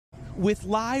With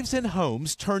lives and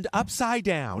homes turned upside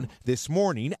down, this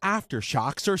morning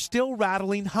aftershocks are still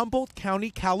rattling Humboldt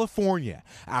County, California,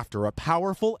 after a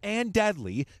powerful and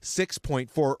deadly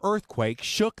 6.4 earthquake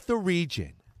shook the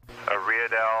region. A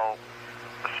Riedel,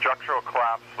 a structural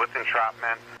collapse with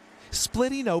entrapment.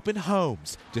 Splitting open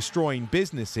homes, destroying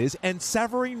businesses, and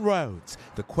severing roads.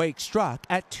 The quake struck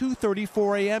at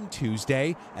 2:34 a.m.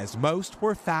 Tuesday as most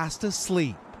were fast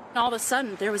asleep. All of a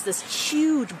sudden, there was this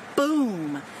huge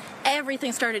boom.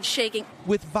 Everything started shaking.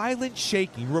 With violent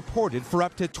shaking reported for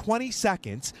up to 20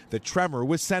 seconds, the tremor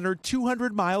was centered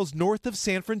 200 miles north of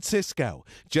San Francisco,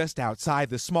 just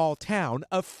outside the small town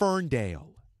of Ferndale.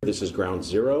 This is ground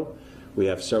zero. We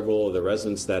have several of the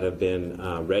residents that have been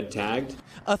red tagged.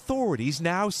 Authorities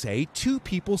now say 2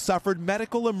 people suffered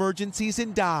medical emergencies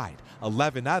and died.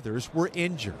 11 others were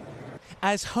injured.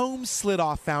 As homes slid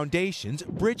off foundations,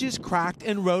 bridges cracked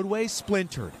and roadways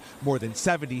splintered. More than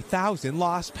 70,000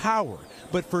 lost power.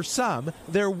 But for some,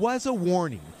 there was a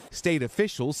warning. State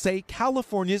officials say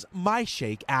California's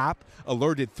MyShake app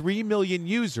alerted 3 million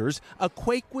users a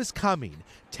quake was coming,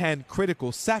 10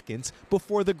 critical seconds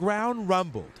before the ground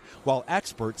rumbled. While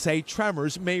experts say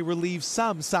tremors may relieve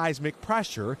some seismic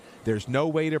pressure, there's no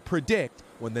way to predict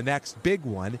when the next big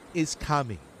one is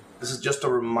coming. This is just a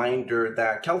reminder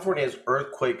that California is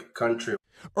earthquake country.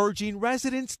 Urging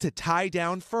residents to tie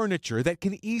down furniture that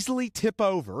can easily tip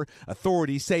over,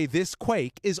 authorities say this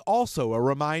quake is also a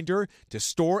reminder to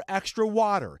store extra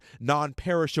water,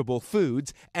 non-perishable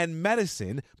foods, and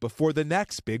medicine before the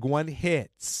next big one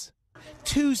hits.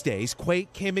 Tuesday's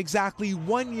quake came exactly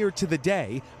 1 year to the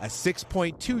day. A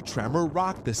 6.2 tremor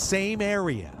rocked the same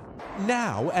area.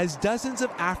 Now, as dozens of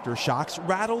aftershocks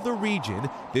rattle the region,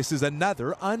 this is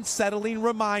another unsettling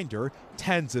reminder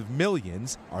tens of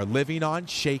millions are living on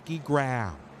shaky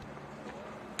ground.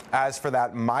 As for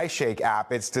that MyShake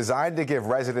app, it's designed to give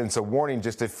residents a warning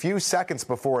just a few seconds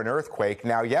before an earthquake.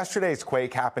 Now, yesterday's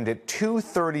quake happened at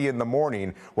 2:30 in the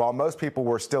morning while most people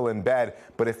were still in bed.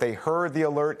 But if they heard the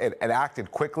alert and acted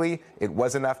quickly, it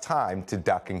was enough time to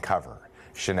duck and cover.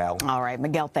 Chanel. All right,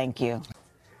 Miguel, thank you.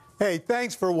 Hey,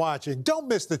 thanks for watching. Don't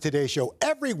miss the Today Show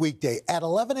every weekday at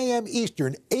 11 a.m.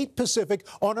 Eastern, 8 Pacific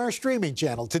on our streaming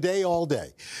channel, Today All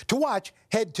Day. To watch,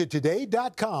 head to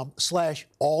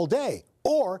today.com/allday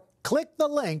or click the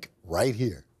link right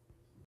here.